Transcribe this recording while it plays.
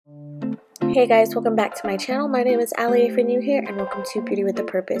Hey guys, welcome back to my channel. My name is Allie if you're new here, and welcome to Beauty with a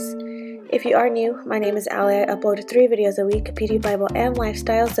Purpose. If you are new, my name is Allie. I upload 3 videos a week, beauty, Bible, and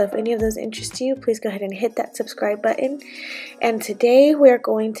lifestyle, so if any of those interest you, please go ahead and hit that subscribe button. And today we're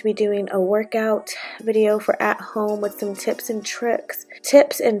going to be doing a workout video for at home with some tips and tricks,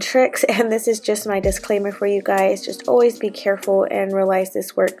 and this is just my disclaimer for you guys. Just always be careful and realize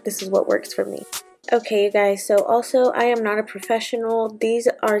this is what works for me. Okay, you guys, so also I am not a professional. These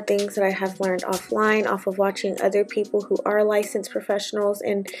are things that I have learned offline off of watching other people who are licensed professionals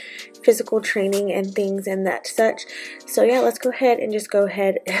in physical training and things and that such. So yeah, let's go ahead and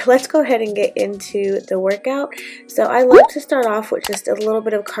get into the workout. So I love to start off with just a little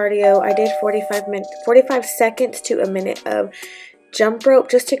bit of cardio. I did 45 seconds to a minute of jump rope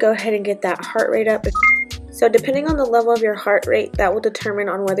just to go ahead and get that heart rate up. So depending on the level of your heart rate, that will determine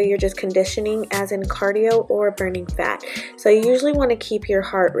on whether you're just conditioning as in cardio or burning fat. So you usually want to keep your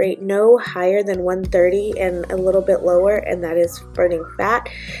heart rate no higher than 130 and a little bit lower, and that is burning fat.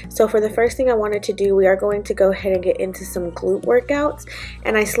 So for the first thing I wanted to do, we are going to go ahead and get into some glute workouts.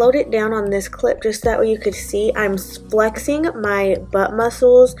 And I slowed it down on this clip just that way you could see I'm flexing my butt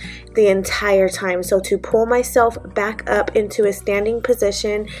muscles the entire time. So to pull myself back up into a standing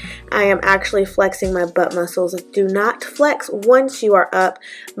position, I am actually flexing my butt muscles. Do not flex once you are up,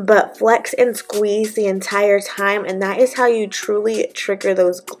 but flex and squeeze the entire time, and that is how you truly trigger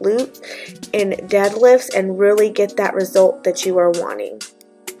those glutes in deadlifts and really get that result that you are wanting.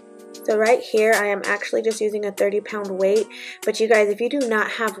 So right here, I am actually just using a 30-pound weight, but you guys, if you do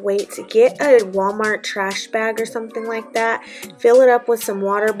not have weights, get a Walmart trash bag or something like that, fill it up with some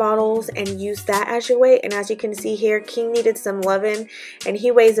water bottles, and use that as your weight. And as you can see here, King needed some loving, and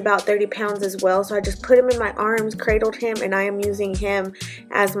he weighs about 30 pounds as well, so I just put him in my arms, cradled him, and I am using him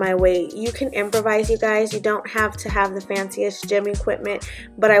as my weight. You can improvise, you guys. You don't have to have the fanciest gym equipment,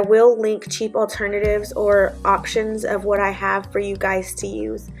 but I will link cheap alternatives or options of what I have for you guys to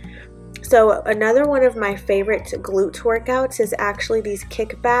use. So another one of my favorite glute workouts is actually these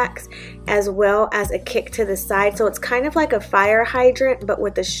kickbacks as well as a kick to the side. So it's kind of like a fire hydrant but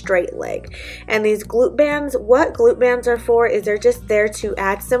with a straight leg. And these glute bands, what glute bands are for is they're just there to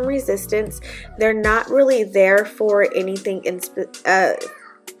add some resistance. They're not really there for anything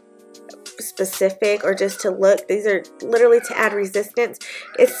specific or just to look. These are literally to add resistance.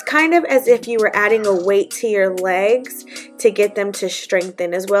 It's kind of as if you were adding a weight to your legs to get them to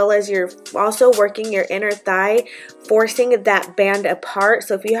strengthen, as well as you're also working your inner thigh, forcing that band apart.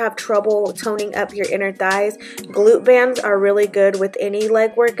 So if you have trouble toning up your inner thighs, glute bands are really good with any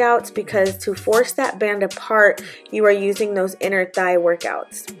leg workouts, because to force that band apart, you are using those inner thigh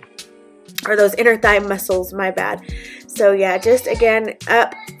workouts, or those inner thigh muscles, my bad. So yeah, just again,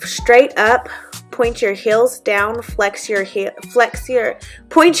 up, straight up, point your heels down, point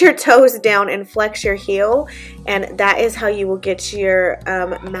your toes down and flex your heel, and that is how you will get your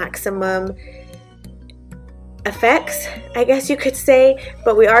maximum effects, I guess you could say.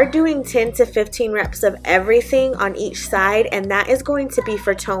 But we are doing 10 to 15 reps of everything on each side, and that is going to be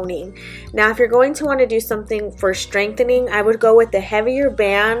for toning. Now if you're going to want to do something for strengthening, I would go with the heavier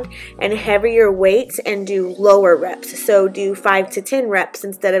band and heavier weights and do lower reps. So do 5 to 10 reps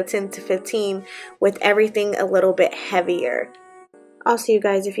instead of 10 to 15 with everything a little bit heavier. Also, you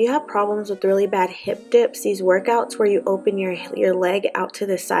guys, if you have problems with really bad hip dips, these workouts where you open your leg out to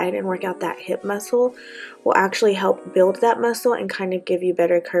the side and work out that hip muscle will actually help build that muscle and kind of give you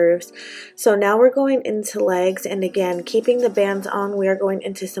better curves. So now we're going into legs, and again, keeping the bands on, we are going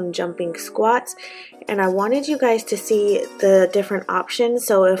into some jumping squats. And I wanted you guys to see the different options.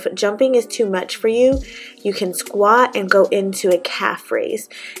 So if jumping is too much for you, you can squat and go into a calf raise,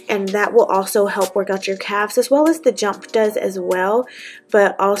 and that will also help work out your calves, as well as the jump does as well.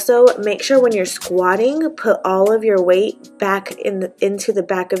 But also make sure when you're squatting, put all of your weight back into the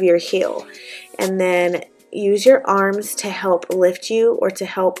back of your heel, and then use your arms to help lift you or to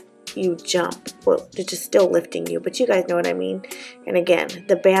help you jump. Well, they're just still lifting you, but you guys know what I mean. And again,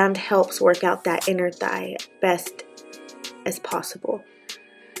 the band helps work out that inner thigh best as possible.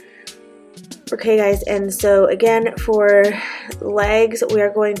 Okay guys, and so again for legs, we are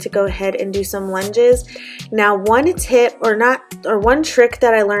going to go ahead and do some lunges. Now one tip or one trick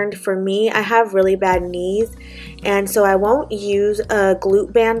that I learned for me, I have really bad knees, and so I won't use a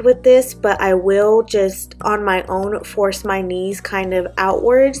glute band with this, but I will just on my own force my knees kind of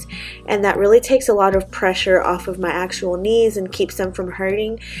outwards, and that really takes a lot of pressure off of my actual knees and keeps them from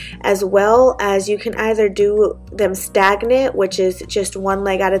hurting. As well as you can either do them stagnant, which is just one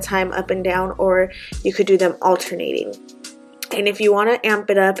leg at a time up and down, or you could do them alternating. And if you want to amp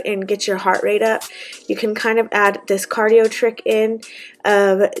it up and get your heart rate up, you can kind of add this cardio trick in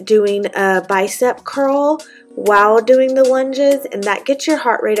of doing a bicep curl while doing the lunges, and that gets your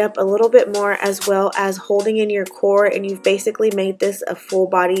heart rate up a little bit more, as well as holding in your core, and you've basically made this a full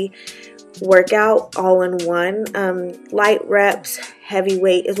body workout all in one. Light reps, heavy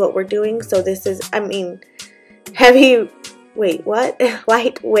weight is what we're doing. So this is,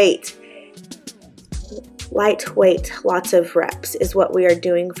 lightweight, lots of reps is what we are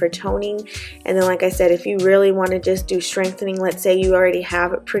doing for toning. And then, like I said, if you really want to just do strengthening, let's say you already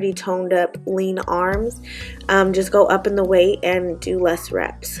have pretty toned up lean arms, just go up in the weight and do less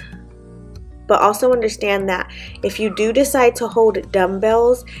reps. But also understand that if you do decide to hold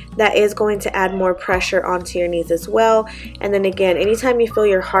dumbbells, that is going to add more pressure onto your knees as well. And then again, anytime you feel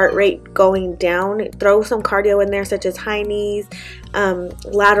your heart rate going down, throw some cardio in there, such as high knees,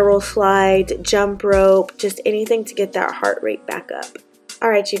 lateral slide, jump rope, just anything to get that heart rate back up.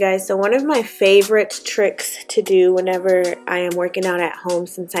 Alright you guys, so one of my favorite tricks to do whenever I am working out at home,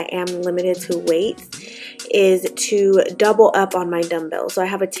 since I am limited to weights, is to double up on my dumbbells. So I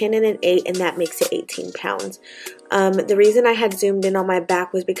have a 10 and an 8, and that makes it 18 pounds. The reason I had zoomed in on my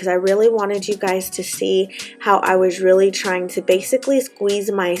back was because I really wanted you guys to see how I was really trying to basically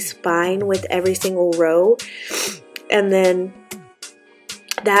squeeze my spine with every single row. And then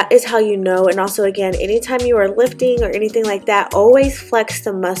that is how you know. And also, again, anytime you are lifting or anything like that, always flex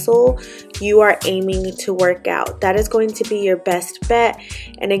the muscle you are aiming to work out. That is going to be your best bet.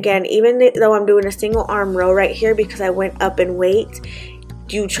 And again, even though I'm doing a single arm row right here because I went up in weight,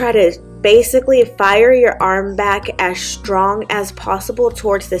 you try to basically fire your arm back as strong as possible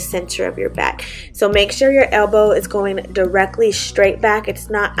towards the center of your back. So make sure your elbow is going directly straight back. It's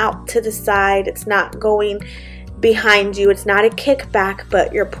not out to the side. It's not going behind you. It's not a kickback,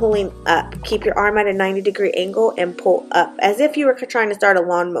 but you're pulling up. Keep your arm at a 90-degree angle and pull up as if you were trying to start a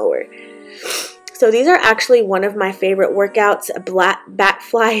lawnmower. So these are actually one of my favorite workouts. Bat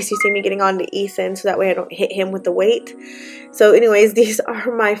flies. You see me getting on to Ethan so that way I don't hit him with the weight. So anyways, these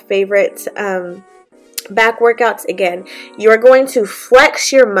are my favorite back workouts. Again, you are going to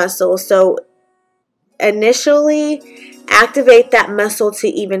flex your muscle. So initially activate that muscle to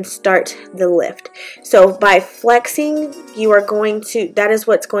even start the lift. So by flexing, that is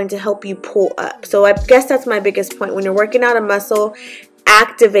what's going to help you pull up. So I guess that's my biggest point. When you're working out a muscle,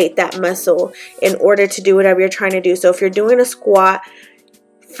 activate that muscle in order to do whatever you're trying to do. So if you're doing a squat,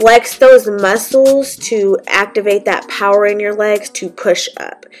 flex those muscles to activate that power in your legs to push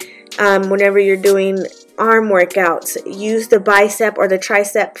up. Whenever you're doing arm workouts, use the bicep or the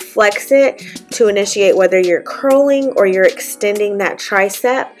tricep, flex it to initiate whether you're curling or you're extending that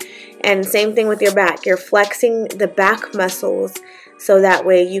tricep. And same thing with your back. You're flexing the back muscles so that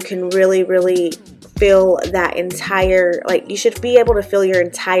way you can really feel that entire, you should be able to feel your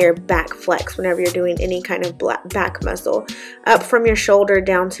entire back flex whenever you're doing any kind of back muscle, up from your shoulder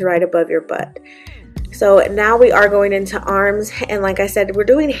down to right above your butt. So now we are going into arms, and like I said, we're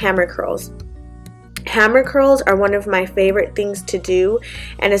doing hammer curls. Hammer curls are one of my favorite things to do,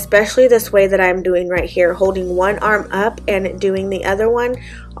 and especially this way that I'm doing right here, holding one arm up and doing the other one,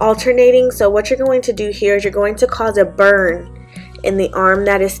 alternating. So what you're going to do here is you're going to cause a burn in the arm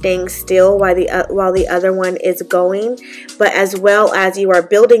that is staying still while the other one is going, but as well as you are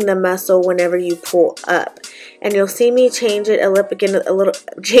building the muscle whenever you pull up. And you'll see me change it up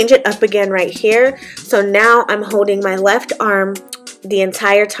again right here. So now I'm holding my left arm the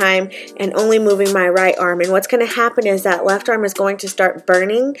entire time and only moving my right arm. And what's going to happen is that left arm is going to start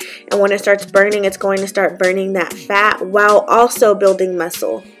burning, and when it starts burning, it's going to start burning that fat while also building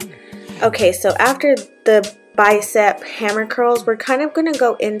muscle. Okay, so after the bicep hammer curls, we're kind of going to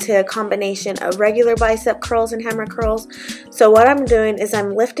go into a combination of regular bicep curls and hammer curls. So what I'm doing is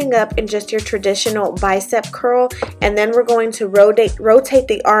I'm lifting up in just your traditional bicep curl, and then we're going to rotate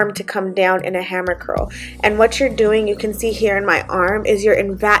the arm to come down in a hammer curl. And what you're doing, you can see here in my arm, is you're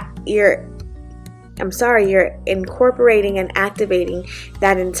incorporating and activating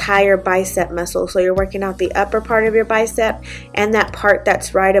that entire bicep muscle. So you're working out the upper part of your bicep and that part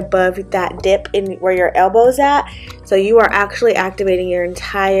that's right above that dip in where your elbow's at. So you are actually activating your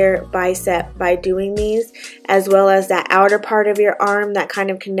entire bicep by doing these, as well as that outer part of your arm that kind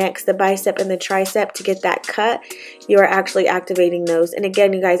of connects the bicep and the tricep to get that cut. You are actually activating those. And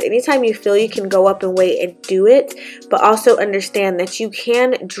again, you guys, anytime you feel you can go up in weight and do it, but also understand that you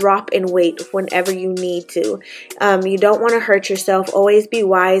can drop in weight whenever you need to. You don't want to hurt yourself. Always be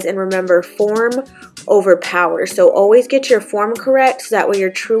wise, and remember, form over power. So always get your form correct so that way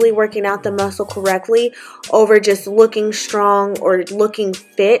you're truly working out the muscle correctly over just looking strong or looking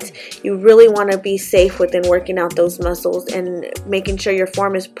fit, you really want to be safe within working out those muscles and making sure your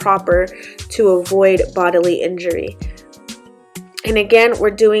form is proper to avoid bodily injury. And again,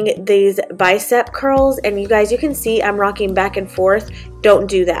 we're doing these bicep curls, and you guys, you can see I'm rocking back and forth. Don't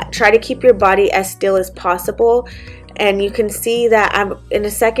do that. Try to keep your body as still as possible. And you can see that in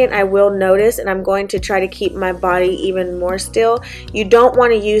a second I will notice, and I'm going to try to keep my body even more still. You don't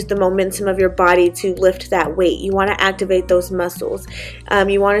want to use the momentum of your body to lift that weight. You want to activate those muscles.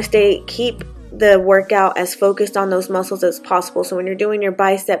 You want to keep the workout as focused on those muscles as possible. So when you're doing your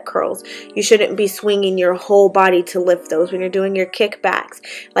bicep curls, you shouldn't be swinging your whole body to lift those. When you're doing your kickbacks,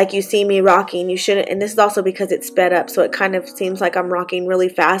 like you see me rocking, you shouldn't, and this is also because it's sped up, so it kind of seems like I'm rocking really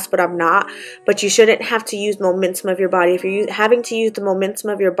fast, but I'm not. But you shouldn't have to use momentum of your body. If you're having to use the momentum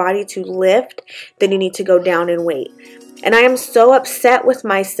of your body to lift, then you need to go down in weight. And I am so upset with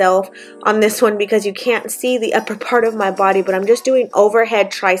myself on this one because you can't see the upper part of my body, but I'm just doing overhead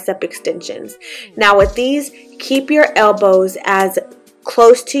tricep extensions. Now with these, keep your elbows as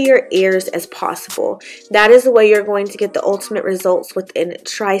close to your ears as possible. That is the way you're going to get the ultimate results within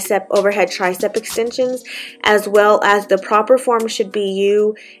overhead tricep extensions, as well as the proper form should be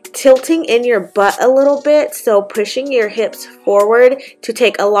you tilting in your butt a little bit, so pushing your hips forward to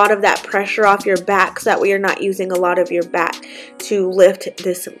take a lot of that pressure off your back, so that way you're not using a lot of your back to lift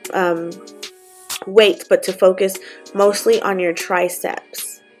this weight, but to focus mostly on your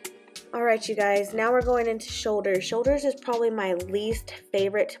triceps. Alright you guys, now we're going into shoulders. Shoulders is probably my least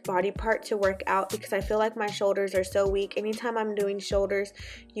favorite body part to work out because I feel like my shoulders are so weak. Anytime I'm doing shoulders,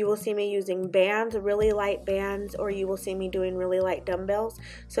 you will see me using bands, really light bands, or you will see me doing really light dumbbells.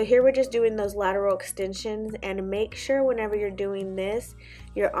 So here we're just doing those lateral extensions, and make sure whenever you're doing this,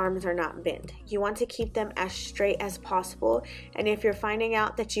 your arms are not bent. You want to keep them as straight as possible, and if you're finding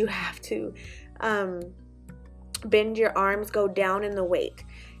out that you have to bend your arms, go down in the weight.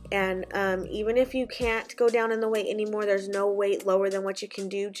 And even if you can't go down in the weight anymore, there's no weight lower than what you can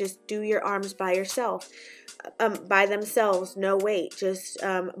do. Just do your arms by yourself, by themselves, no weight, just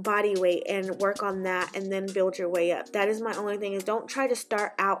body weight, and work on that, and then build your way up. That is my only thing, is don't try to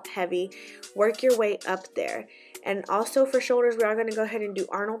start out heavy. Work your way up there. And also for shoulders, we are going to go ahead and do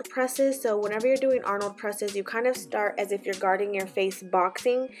Arnold presses. So whenever you're doing Arnold presses, you kind of start as if you're guarding your face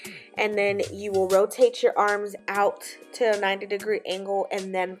boxing, and then you will rotate your arms out to a 90-degree angle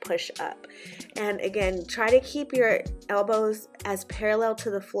and then push up. And again, try to keep your elbows as parallel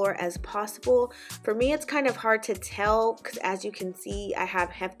to the floor as possible. For me, it's kind of hard to tell because, as you can see, I have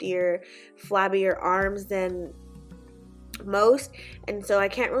heftier, flabbier arms than most, and so I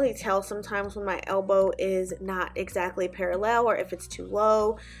can't really tell sometimes when my elbow is not exactly parallel or if it's too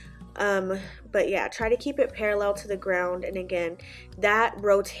low. But yeah, try to keep it parallel to the ground, and again, that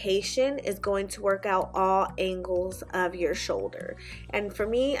rotation is going to work out all angles of your shoulder. And for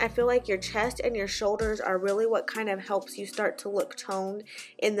me, I feel like your chest and your shoulders are really what kind of helps you start to look toned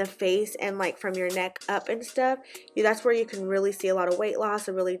in the face, and like from your neck up and stuff. That's where you can really see a lot of weight loss,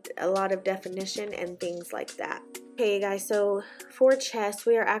 a lot of definition and things like that. Okay guys, so for chest,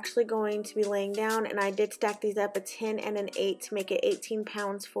 we are actually going to be laying down, and I did stack these up, a 10 and an 8, to make it 18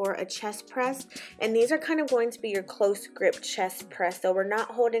 pounds for a chest press. And these are kind of going to be your close grip chest press. So we're not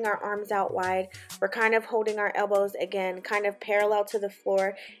holding our arms out wide. We're kind of holding our elbows, again, kind of parallel to the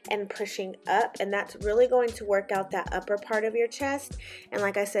floor and pushing up. And that's really going to work out that upper part of your chest. And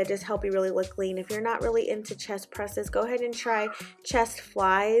like I said, just help you really look lean. If you're not really into chest presses, go ahead and try chest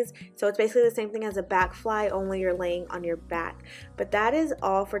flies. So it's basically the same thing as a back fly, only you're laying on your back. But that is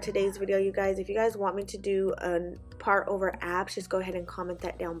all for today's video, you guys. If you guys want me to do a part over abs, just go ahead and comment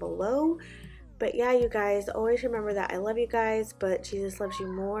that down below. But yeah, you guys, always remember that I love you guys, but Jesus loves you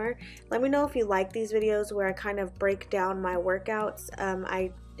more. Let me know if you like these videos where I kind of break down my workouts.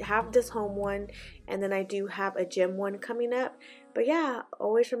 I have this home one, and then I do have a gym one coming up. But yeah,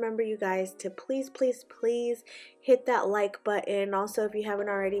 always remember, you guys, to please, please, please hit that like button. Also, if you haven't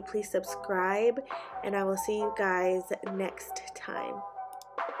already, please subscribe, and I will see you guys next time.